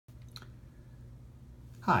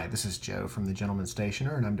Hi, this is Joe from the Gentleman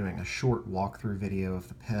Stationer, and I'm doing a short walkthrough video of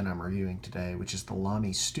the pen I'm reviewing today, which is the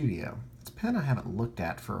Lamy Studio. It's a pen I haven't looked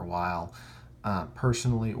at for a while,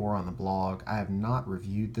 personally or on the blog. I have not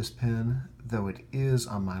reviewed this pen, though it is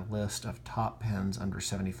on my list of top pens under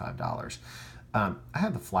 $75. I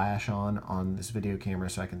have the flash on this video camera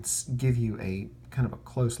so I can give you a kind of a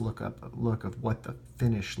close look of what the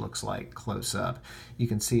finish looks like close up. You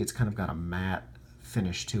can see it's kind of got a matte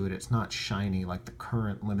finish to it. It's not shiny like the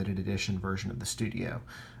current limited edition version of the Studio,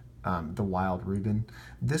 the Wild Rubin.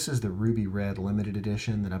 This is the Ruby Red limited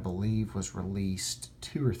edition that I believe was released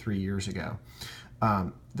 2 or 3 years ago.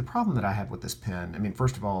 The problem that I have with this pen, I mean,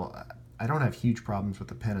 first of all, I don't have huge problems with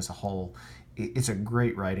the pen as a whole. It's a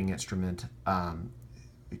great writing instrument.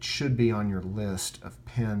 It should be on your list of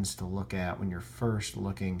pens to look at when you're first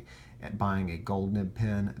looking at buying a gold nib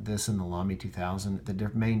pen. This and the Lamy 2000. The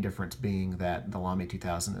main difference being that the Lamy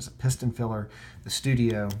 2000 is a piston filler. The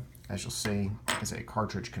Studio, as you'll see, is a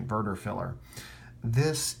cartridge converter filler.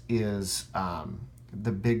 This is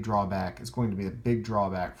the big drawback. It's going to be a big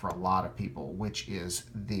drawback for a lot of people, which is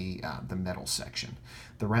the metal section.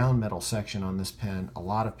 The round metal section on this pen, a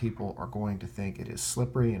lot of people are going to think it is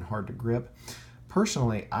slippery and hard to grip.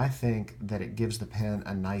 Personally, I think that it gives the pen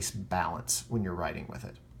a nice balance when you're writing with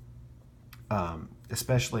it.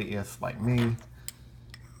 Especially if, like me,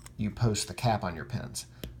 you post the cap on your pens.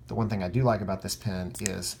 The one thing I do like about this pen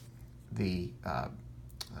is the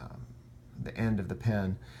end of the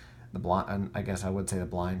pen, the blind, I guess I would say the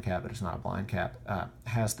blind cap, but it's not a blind cap,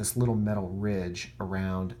 has this little metal ridge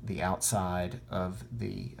around the outside of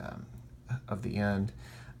the end,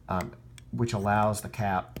 which allows the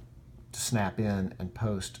cap to snap in and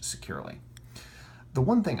post securely. The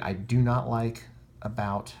one thing I do not like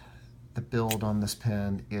about the build on this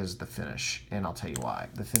pen is the finish, and I'll tell you why.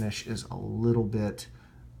 The finish is a little bit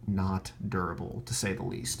not durable, to say the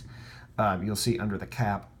least. You'll see under the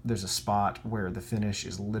cap there's a spot where the finish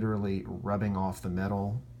is literally rubbing off the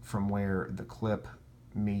metal from where the clip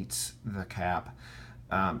meets the cap.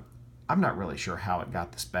 I'm not really sure how it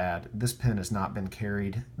got this bad. This pen has not been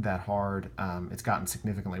carried that hard. It's gotten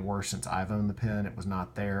significantly worse since I've owned the pen. It was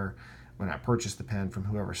not there when I purchased the pen from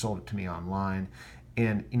whoever sold it to me online.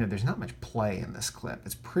 And, you know, there's not much play in this clip.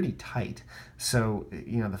 It's pretty tight. So,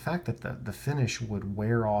 you know, the fact that the finish would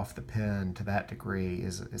wear off the pen to that degree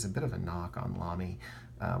is a bit of a knock on Lamy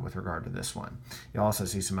with regard to this one. You'll also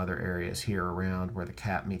see some other areas here around where the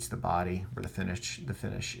cap meets the body, where the finish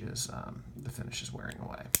is wearing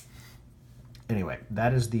away. Anyway,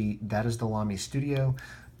 that is the Lamy Studio.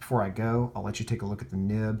 Before I go, I'll let you take a look at the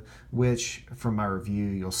nib, which from my review,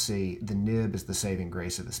 you'll see the nib is the saving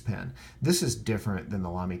grace of this pen. This is different than the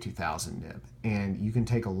Lamy 2000 nib, and you can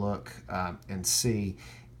take a look and see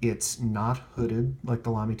it's not hooded like the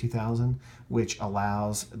Lamy 2000, which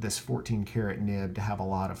allows this 14-karat nib to have a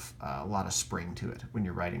lot of spring to it when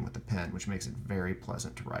you're writing with the pen, which makes it very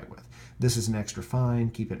pleasant to write with. This is an extra fine.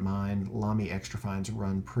 Keep in mind, Lamy extra fines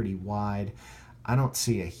run pretty wide. I don't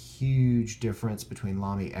see a huge difference between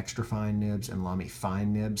Lamy extra fine nibs and Lamy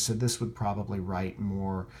fine nibs, so this would probably write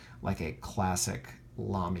more like a classic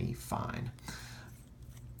Lamy fine.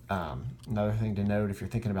 Another thing to note, if you're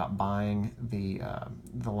thinking about buying the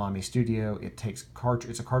Lamy Studio, it's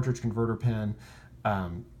a cartridge converter pen.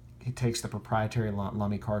 It takes the proprietary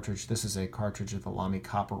Lamy cartridge. This is a cartridge of the Lamy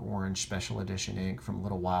Copper Orange Special Edition ink from a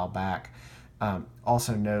little while back.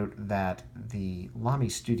 Also note that the Lamy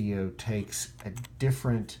Studio takes a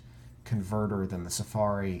different converter than the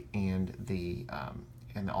Safari and the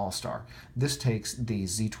All-Star. This takes the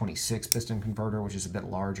Z26 piston converter, which is a bit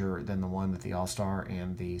larger than the one that the All-Star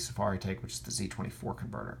and the Safari take, which is the Z24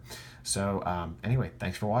 converter. So anyway,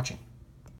 thanks for watching.